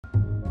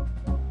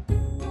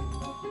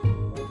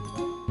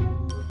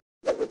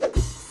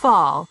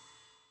Fall.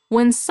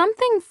 When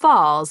something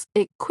falls,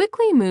 it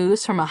quickly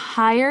moves from a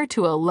higher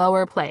to a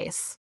lower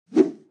place.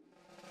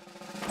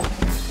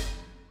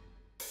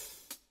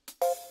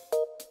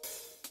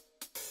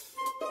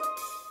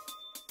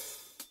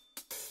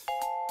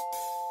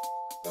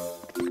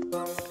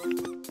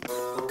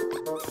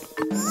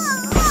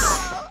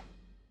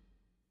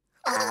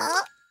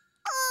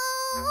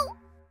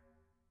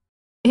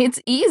 It's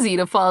easy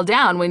to fall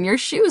down when your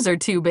shoes are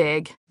too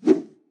big.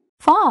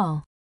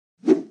 Fall.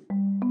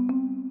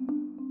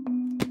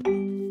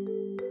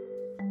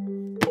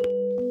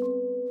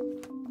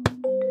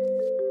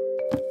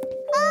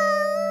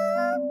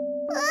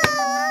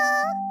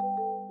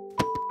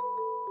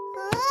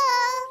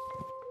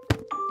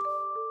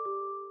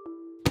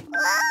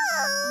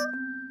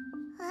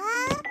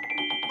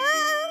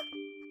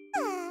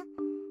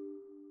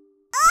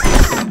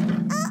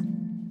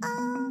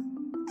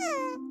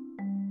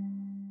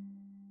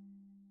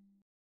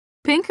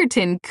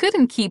 Pinkerton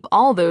couldn't keep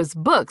all those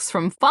books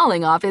from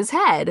falling off his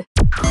head.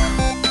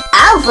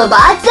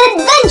 Alphabot's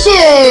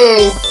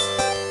Adventures!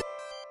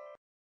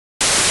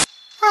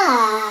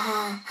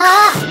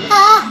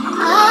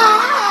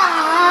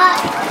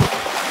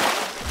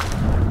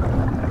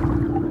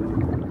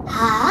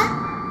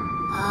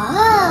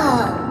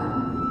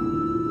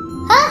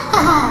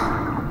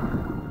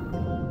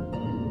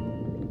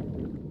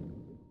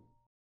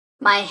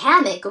 My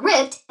hammock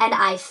ripped and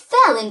I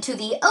fell into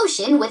the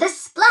ocean with a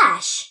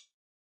splash.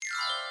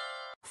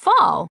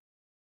 Fall.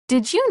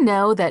 Did you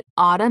know that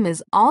autumn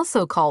is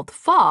also called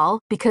fall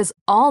because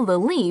all the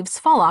leaves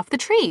fall off the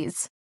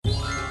trees?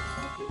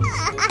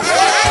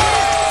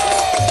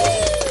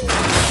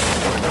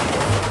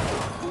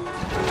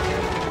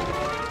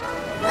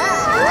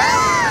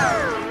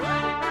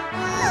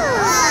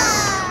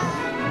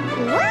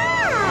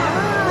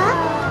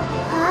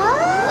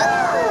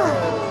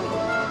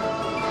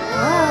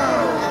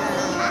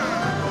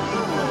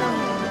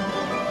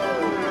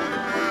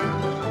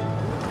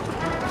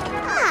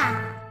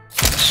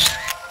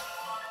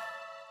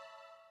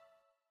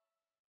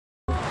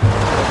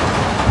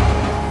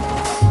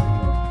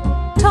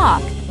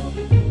 Talk.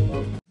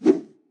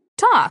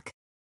 Talk.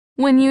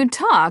 When you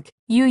talk,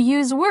 you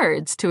use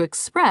words to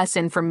express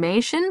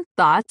information,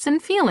 thoughts,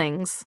 and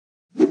feelings.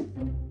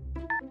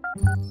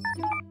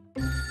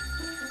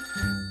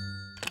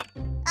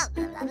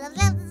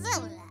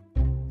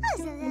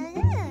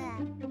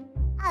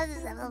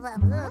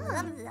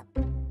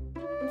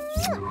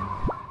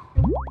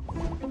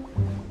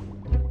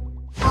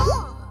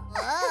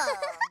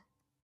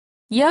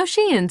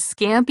 Yoshi and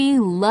Scampy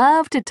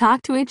love to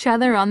talk to each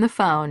other on the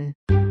phone.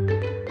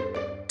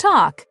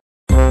 Talk.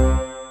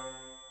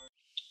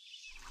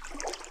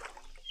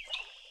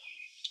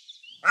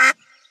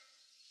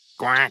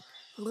 Quack.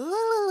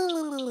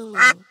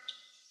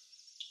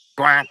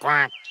 Quack,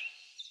 quack.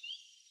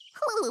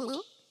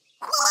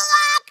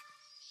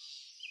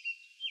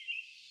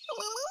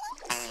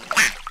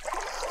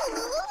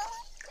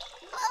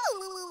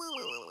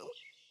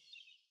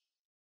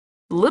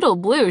 Little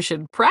Blue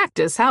should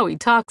practice how he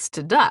talks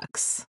to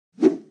ducks.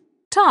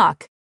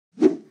 Talk.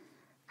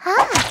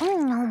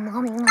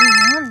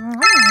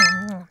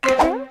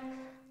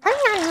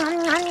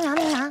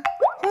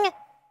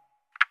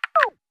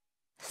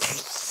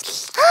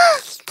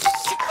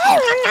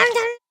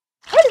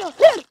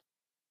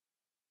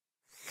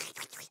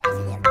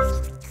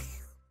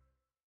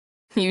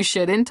 You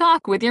shouldn't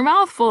talk with your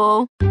mouth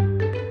full.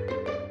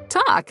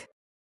 Talk.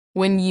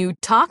 When you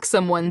talk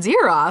someone's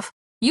ear off,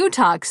 you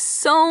talk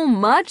so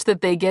much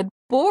that they get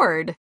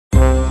bored.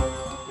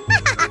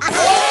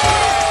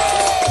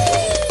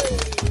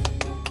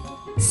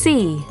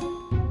 See.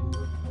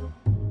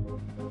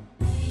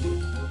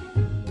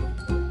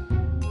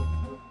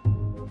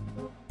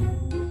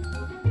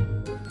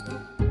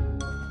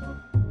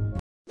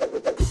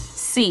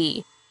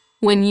 See.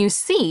 When you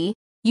see,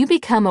 you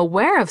become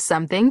aware of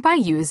something by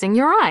using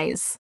your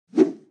eyes.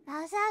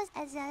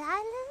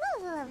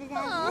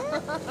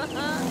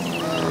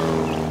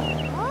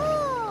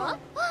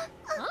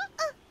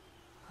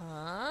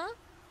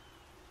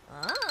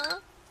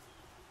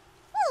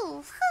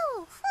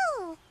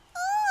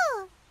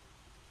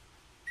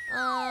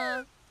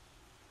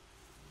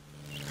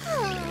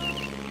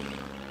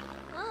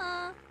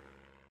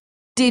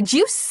 Did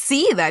you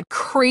see that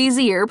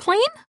crazy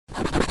airplane?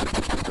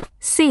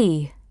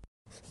 See.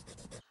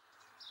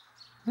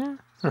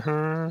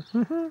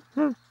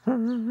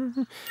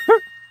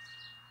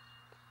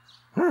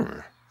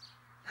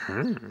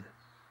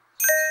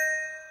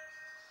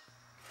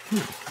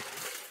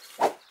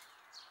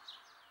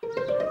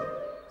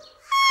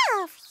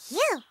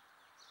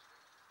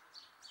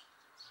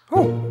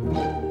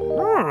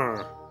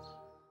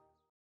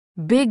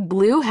 Big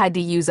Blue had to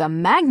use a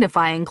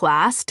magnifying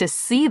glass to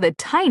see the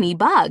tiny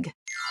bug.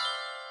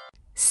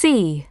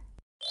 See.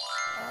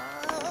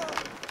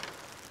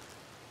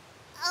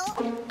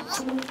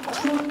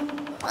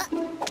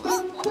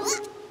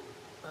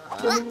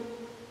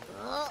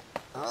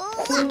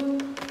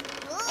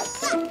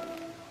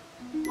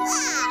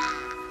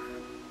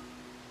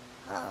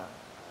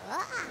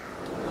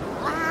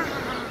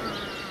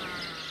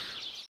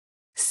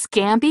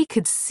 Scampy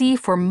could see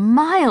for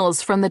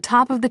miles from the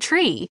top of the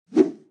tree.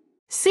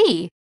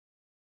 See,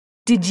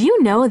 did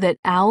you know that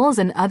owls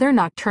and other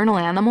nocturnal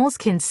animals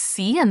can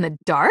see in the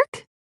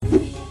dark?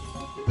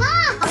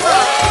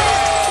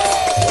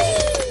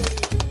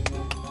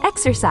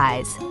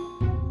 Exercise.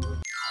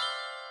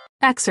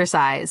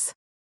 Exercise.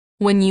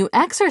 When you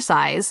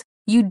exercise,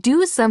 you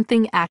do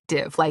something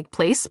active like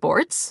play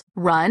sports,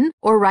 run,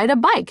 or ride a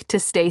bike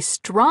to stay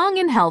strong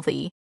and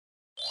healthy.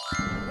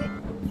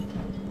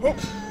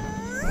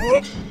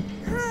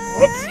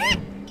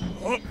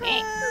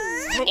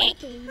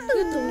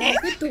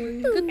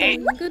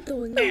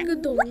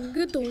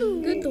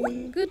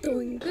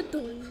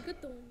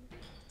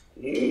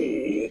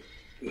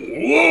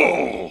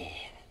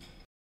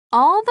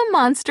 All the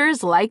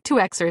monsters like to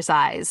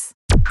exercise.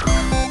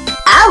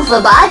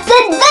 Alphabot's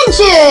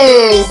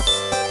Adventures!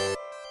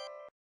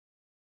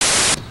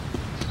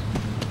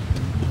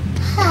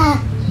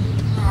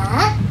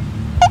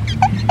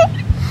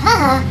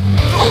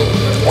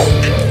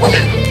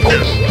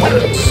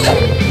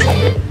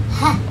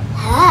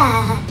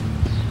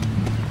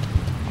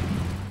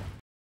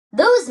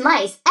 Those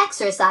mice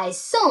exercise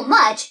so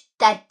much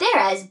that they're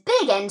as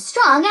big and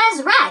strong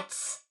as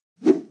rats.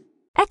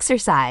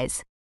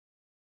 Exercise.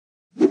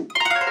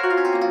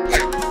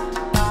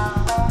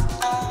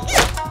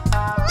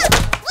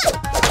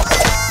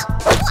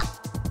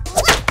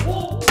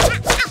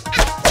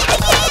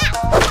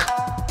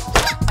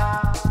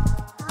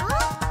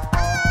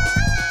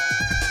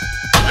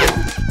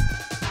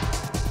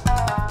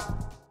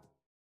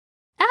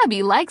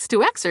 Abby likes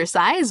to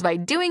exercise by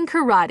doing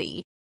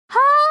karate.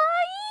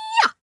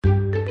 Hi-ya!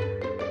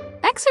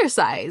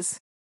 Exercise.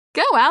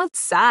 Go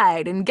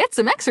outside and get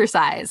some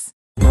exercise.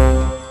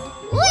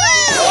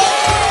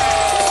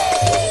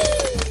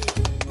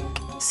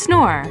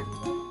 Snore.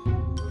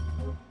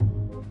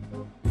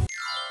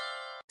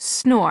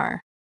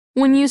 Snore.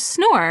 When you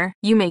snore,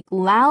 you make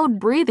loud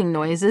breathing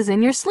noises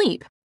in your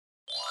sleep.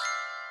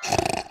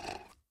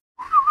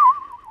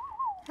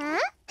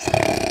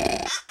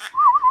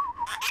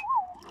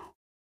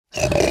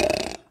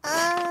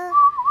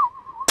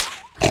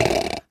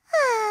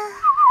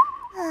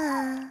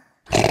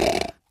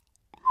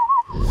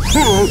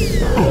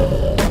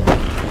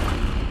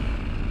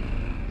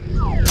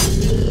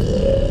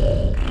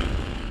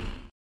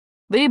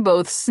 They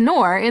both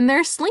snore in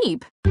their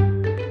sleep.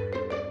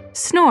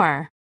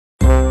 Snore.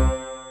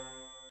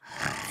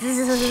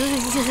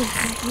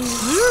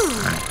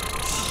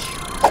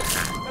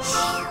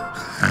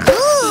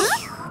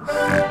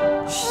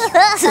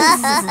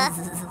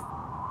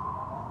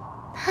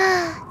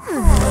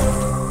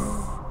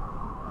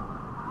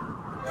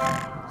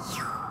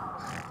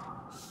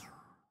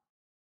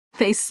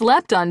 They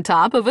slept on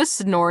top of a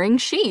snoring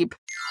sheep.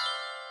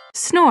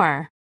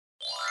 Snore.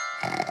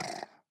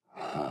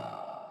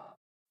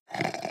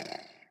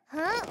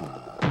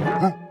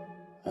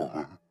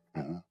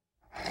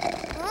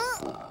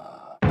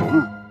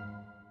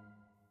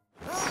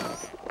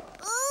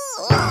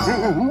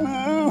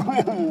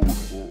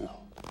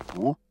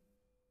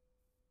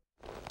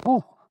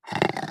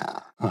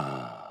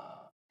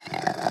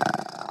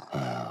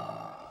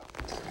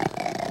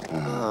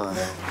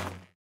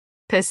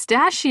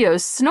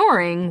 Pistachio's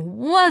snoring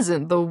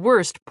wasn't the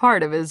worst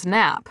part of his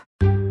nap.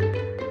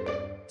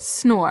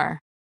 Snore.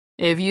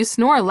 If you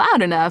snore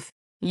loud enough,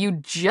 you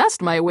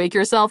just might wake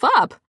yourself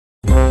up.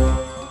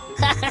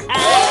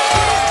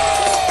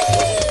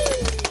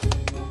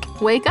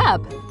 Wake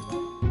up.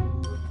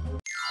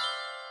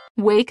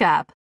 Wake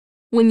up.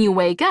 When you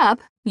wake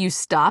up, you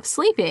stop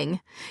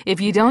sleeping.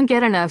 If you don't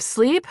get enough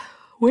sleep,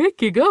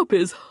 waking up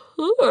is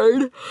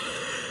hard.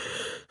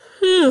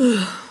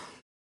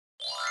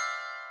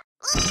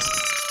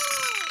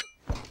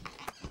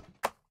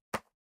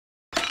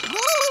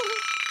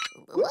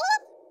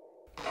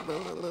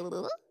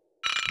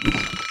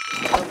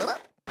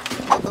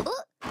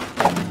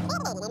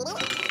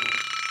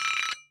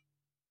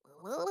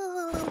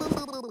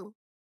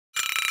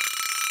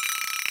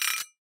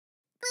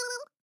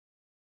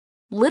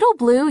 Little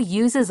Blue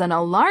uses an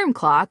alarm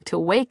clock to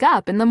wake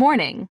up in the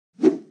morning.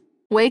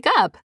 Wake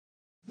up.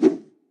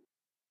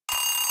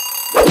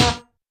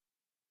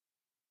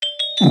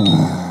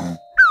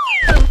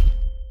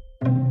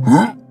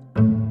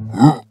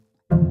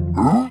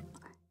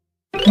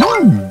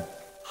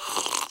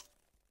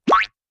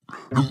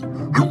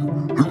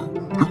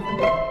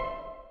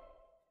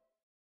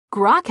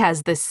 Grok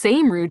has the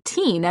same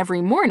routine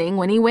every morning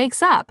when he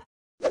wakes up.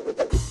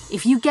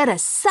 If you get a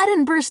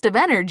sudden burst of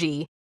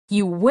energy,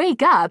 you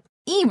wake up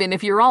even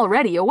if you're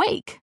already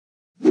awake.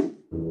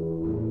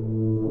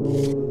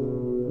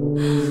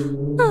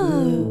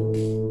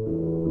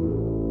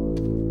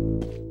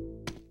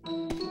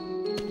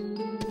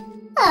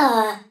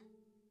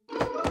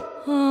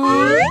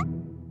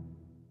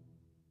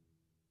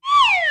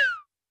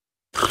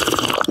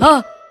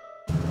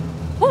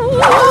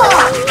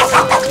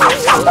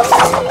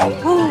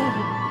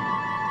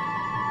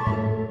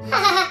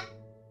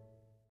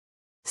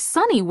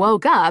 Sunny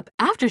woke up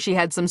after she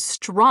had some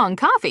strong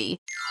coffee.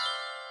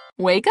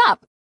 Wake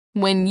up.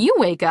 When you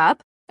wake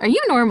up, are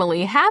you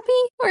normally happy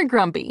or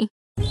grumpy?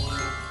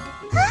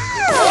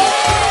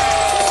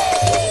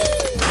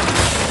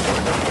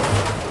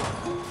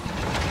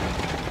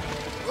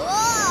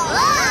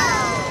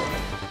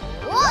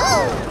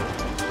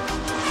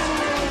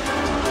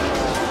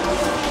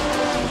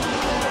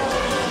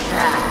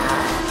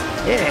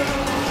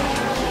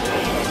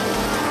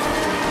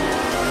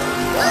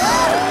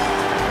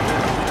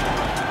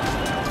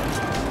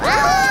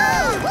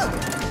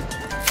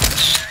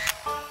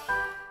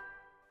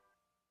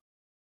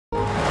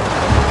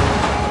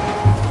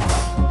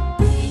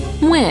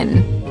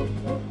 Win.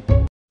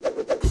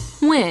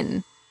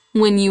 Win.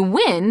 When you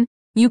win,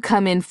 you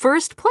come in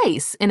first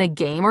place in a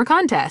game or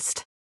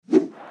contest.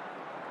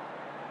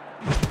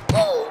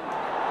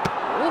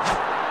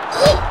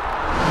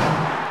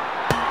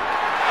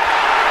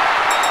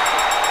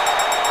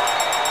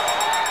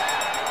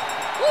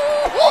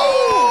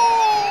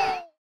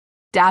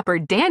 Dapper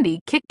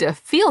Dandy kicked a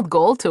field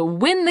goal to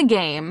win the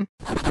game.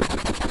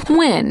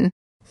 Win.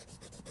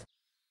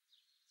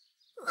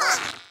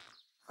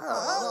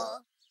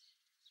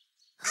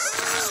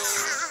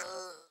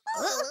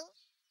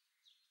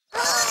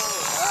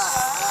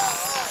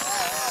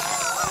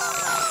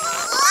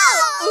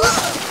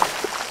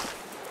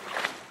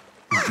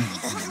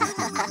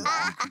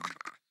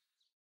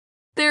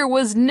 There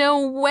was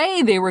no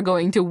way they were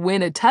going to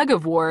win a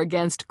tug-of-war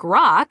against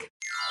Grok.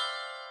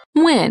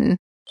 Win.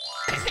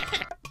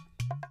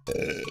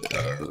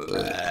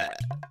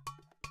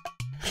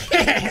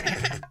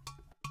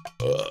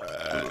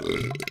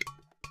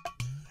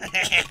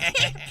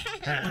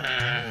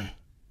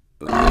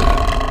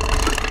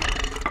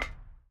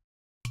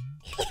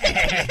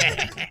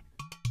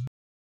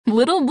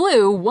 Little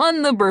Blue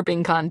won the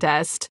burping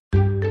contest.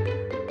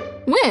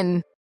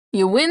 Win.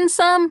 You win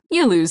some,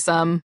 you lose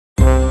some.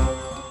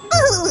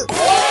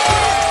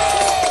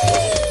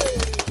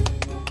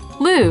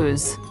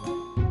 Lose.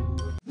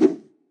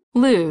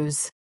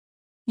 Lose.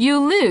 You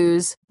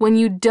lose when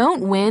you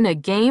don't win a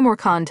game or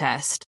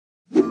contest.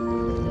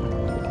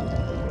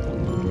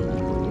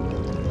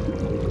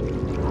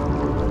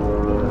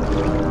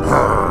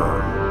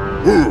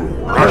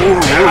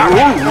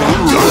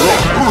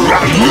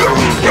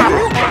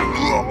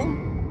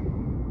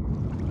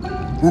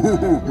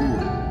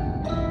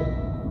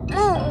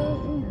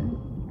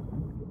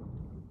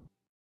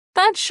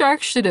 That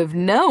shark should have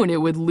known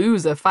it would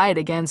lose a fight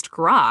against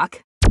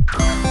Grok.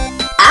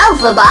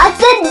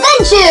 Alphabot's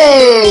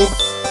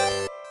Adventures!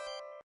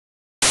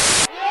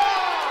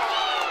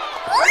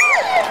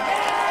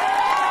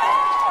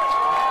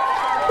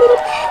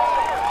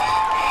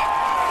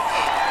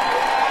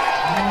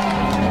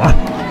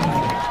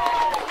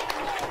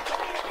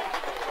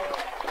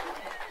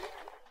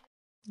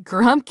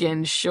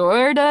 Grumpkin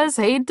sure does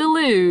hate to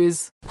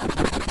lose.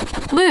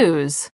 Lose.